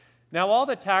Now all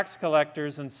the tax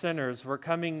collectors and sinners were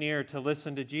coming near to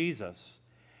listen to Jesus,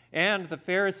 and the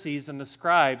Pharisees and the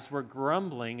scribes were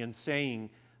grumbling and saying,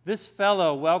 "This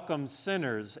fellow welcomes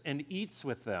sinners and eats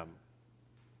with them."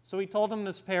 So he told them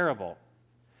this parable.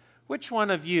 "Which one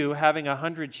of you, having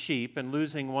 100 sheep and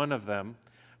losing one of them,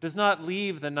 does not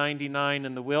leave the 99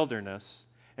 in the wilderness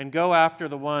and go after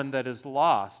the one that is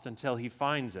lost until he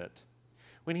finds it?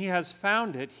 When he has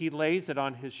found it, he lays it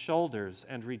on his shoulders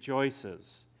and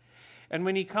rejoices. And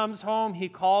when he comes home, he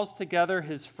calls together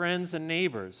his friends and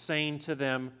neighbors, saying to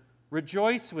them,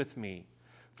 'Rejoice with me,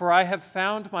 for I have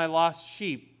found my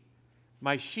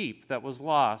sheep that was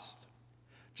lost.'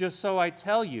 Just so I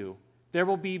tell you, there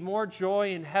will be more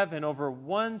joy in heaven over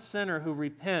one sinner who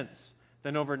repents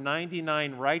than over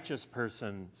 99 righteous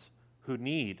persons who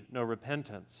need no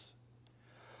repentance.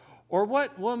 Or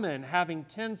what woman, having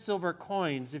 10 silver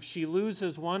coins, if she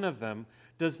loses one of them,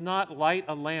 does not light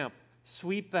a lamp,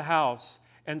 sweep the house,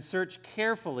 and search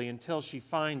carefully until she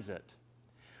finds it?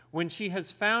 When she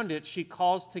has found it, she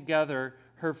calls together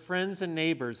her friends and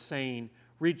neighbors, saying,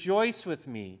 'Rejoice with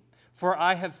me, for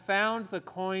I have found the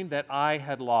coin that I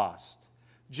had lost.'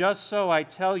 Just so I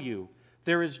tell you,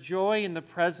 there is joy in the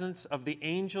presence of the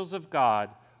angels of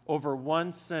God over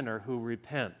one sinner who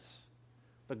repents."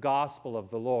 The gospel of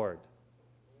the Lord.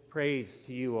 Praise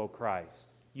to you, O Christ.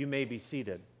 You may be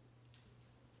seated.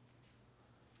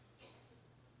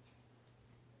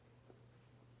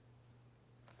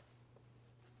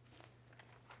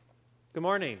 Good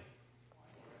morning.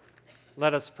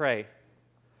 Let us pray.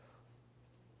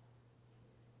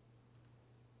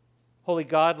 Holy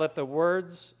God, let the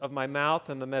words of my mouth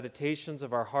and the meditations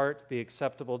of our heart be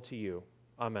acceptable to you.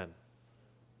 Amen.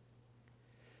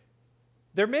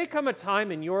 There may come a time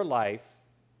in your life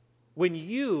when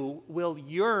you will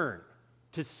yearn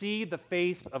to see the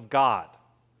face of God,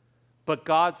 but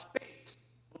God's face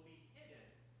will be hidden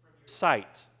from your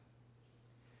sight.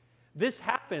 This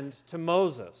happened to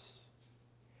Moses.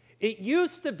 It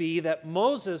used to be that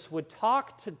Moses would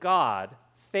talk to God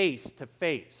face to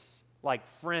face, like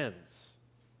friends.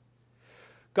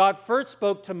 God first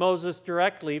spoke to Moses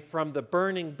directly from the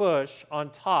burning bush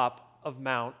on top of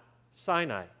Mount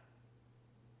Sinai.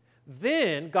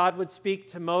 Then God would speak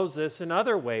to Moses in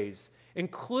other ways,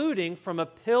 including from a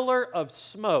pillar of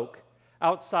smoke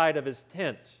outside of his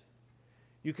tent.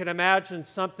 You can imagine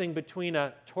something between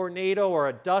a tornado or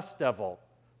a dust devil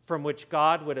from which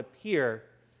God would appear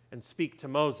and speak to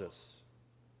Moses.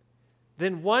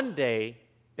 Then one day,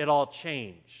 it all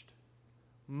changed.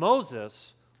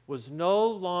 Moses was no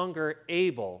longer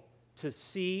able to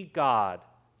see God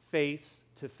face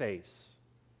to face.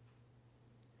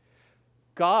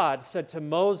 God said to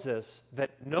Moses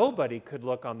that nobody could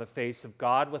look on the face of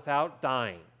God without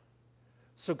dying.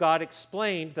 So God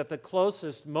explained that the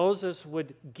closest Moses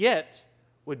would get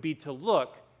would be to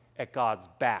look at God's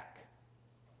back.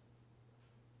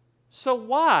 So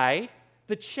why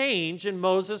the change in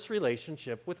Moses'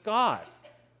 relationship with God?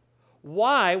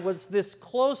 Why was this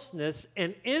closeness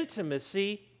and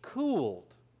intimacy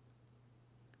cooled?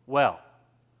 Well,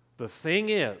 the thing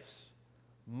is,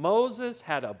 Moses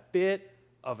had a bit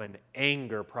of an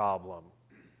anger problem.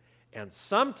 And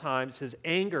sometimes his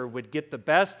anger would get the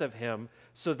best of him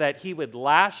so that he would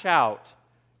lash out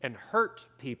and hurt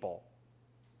people.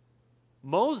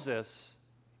 Moses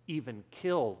even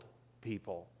killed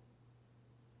people.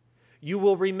 You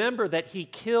will remember that he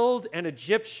killed an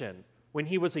Egyptian when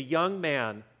he was a young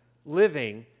man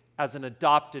living as an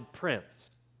adopted prince.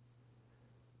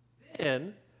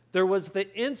 Then there was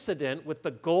the incident with the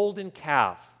golden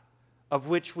calf, of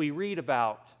which we read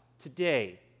about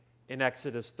today in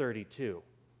Exodus 32.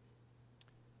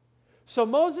 So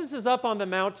Moses is up on the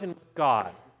mountain with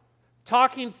God,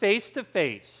 talking face to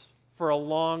face for a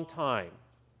long time.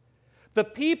 The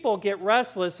people get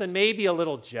restless and maybe a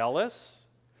little jealous.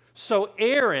 So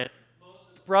Aaron,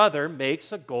 Moses' brother,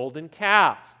 makes a golden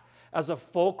calf as a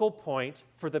focal point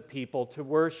for the people to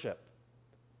worship.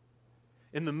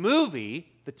 In the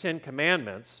movie, The 10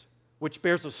 Commandments, which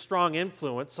bears a strong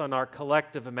influence on our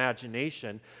collective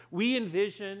imagination, we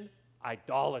envision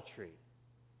idolatry.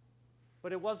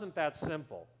 But it wasn't that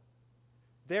simple.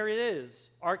 There is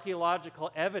archeological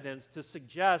evidence to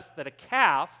suggest that a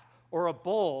calf or a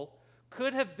bull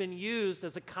could have been used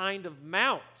as a kind of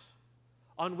mount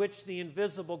on which the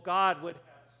invisible God would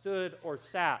have stood or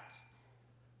sat,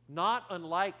 not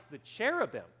unlike the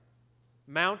cherubim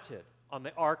mounted on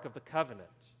the Ark of the Covenant.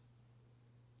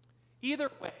 Either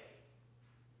way,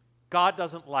 God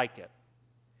doesn't like it,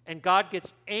 and God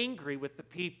gets angry with the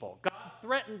people. God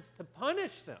threatens to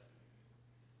punish them.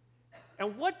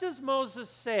 And what does Moses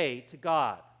say to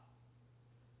God?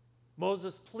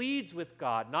 Moses pleads with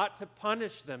God not to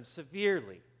punish them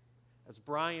severely, as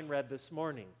Brian read this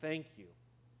morning. Thank you.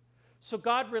 So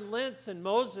God relents and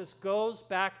Moses goes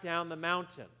back down the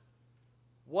mountain.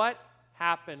 What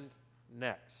happened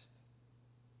next?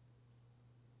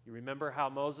 You remember how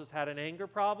Moses had an anger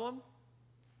problem?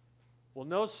 Well,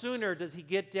 no sooner does he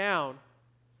get down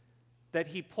that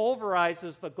he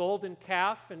pulverizes the golden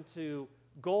calf into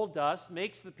gold dust,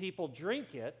 makes the people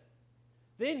drink it.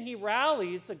 Then he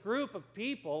rallies a group of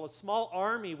people, a small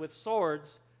army with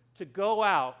swords, to go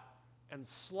out and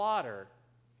slaughter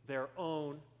their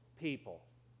own people.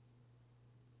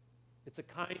 It's a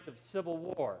kind of civil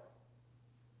war,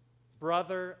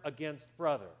 brother against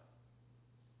brother.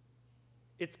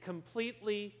 It's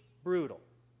completely brutal.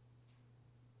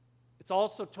 It's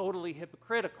also totally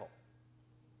hypocritical.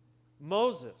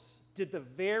 Moses did the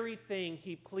very thing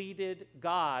he pleaded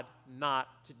God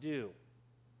not to do.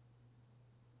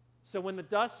 So when the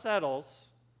dust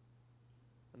settles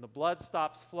and the blood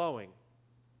stops flowing,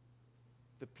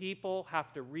 the people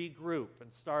have to regroup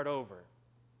and start over.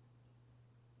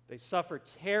 They suffer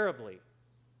terribly,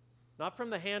 not from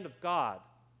the hand of God,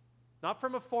 not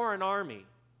from a foreign army,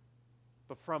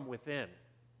 but from within.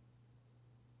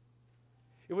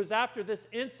 It was after this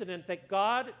incident that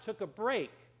God took a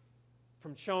break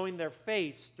from showing their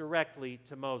face directly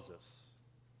to Moses.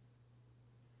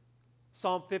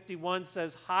 Psalm 51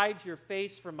 says, "Hide your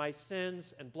face from my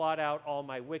sins and blot out all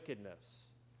my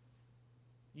wickedness."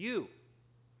 You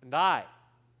and I,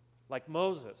 like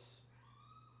Moses,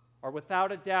 are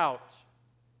without a doubt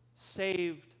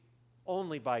saved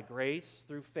only by grace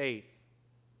through faith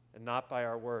and not by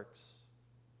our works.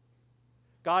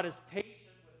 God is patient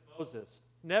with Moses,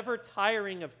 never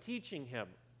tiring of teaching him,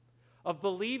 of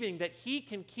believing that he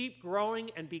can keep growing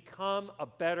and become a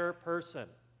better person.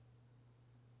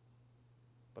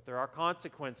 But there are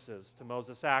consequences to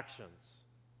Moses' actions.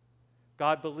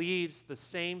 God believes the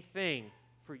same thing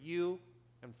for you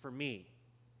and for me.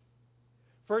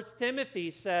 1 Timothy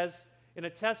says in a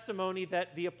testimony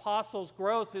that the apostles'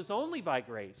 growth is only by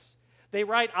grace. They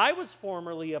write, "I was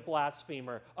formerly a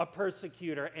blasphemer, a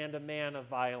persecutor, and a man of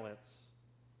violence.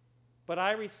 But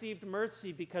I received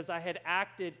mercy because I had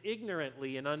acted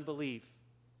ignorantly in unbelief.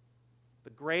 The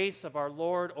grace of our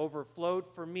Lord overflowed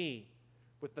for me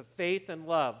with the faith and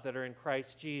love that are in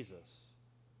Christ Jesus."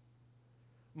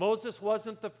 Moses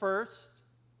wasn't the first,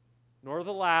 nor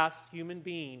the last human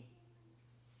being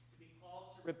to be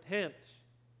called to repent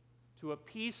to a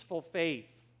peaceful faith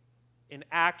in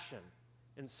action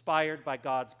inspired by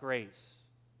God's grace.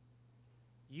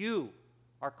 You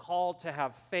are called to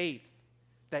have faith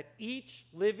that each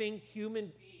living human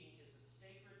being is a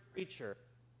sacred creature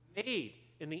made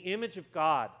in the image of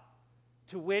God,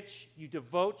 to which you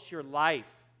devote your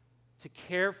life to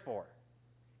care for,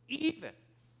 even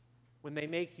when they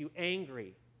make you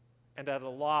angry and at a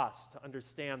loss to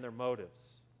understand their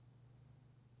motives.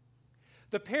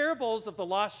 The parables of the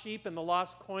lost sheep and the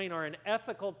lost coin are an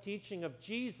ethical teaching of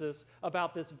Jesus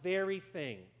about this very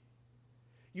thing.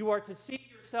 You are to see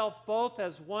yourself both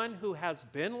as one who has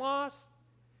been lost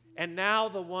and now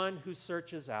the one who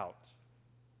searches out.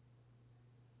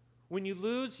 When you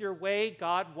lose your way,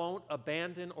 God won't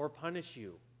abandon or punish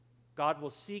you. God will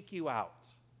seek you out.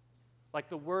 Like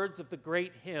the words of the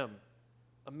great hymn,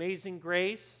 "Amazing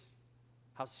grace,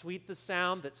 how sweet the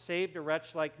sound that saved a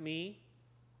wretch like me.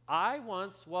 I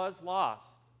once was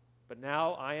lost, but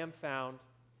now I am found,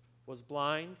 was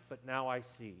blind, but now I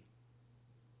see."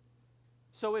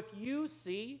 So if you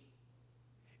see,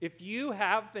 if you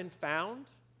have been found,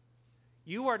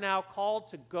 you are now called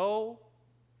to go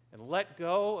and let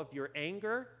go of your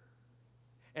anger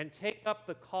and take up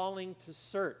the calling to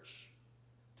search,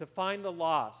 to find the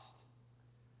lost,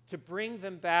 to bring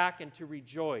them back and to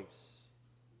rejoice.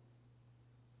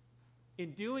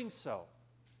 In doing so,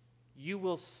 you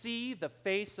will see the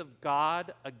face of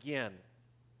God again,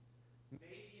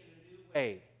 maybe in a new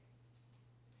way,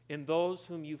 in those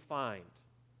whom you find,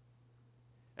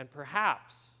 and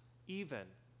perhaps even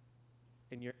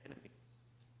in your enemies.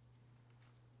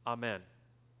 Amen.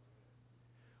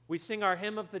 We sing our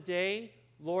hymn of the day,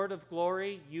 "Lord of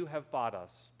Glory, you have bought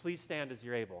us." Please stand as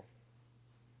you're able.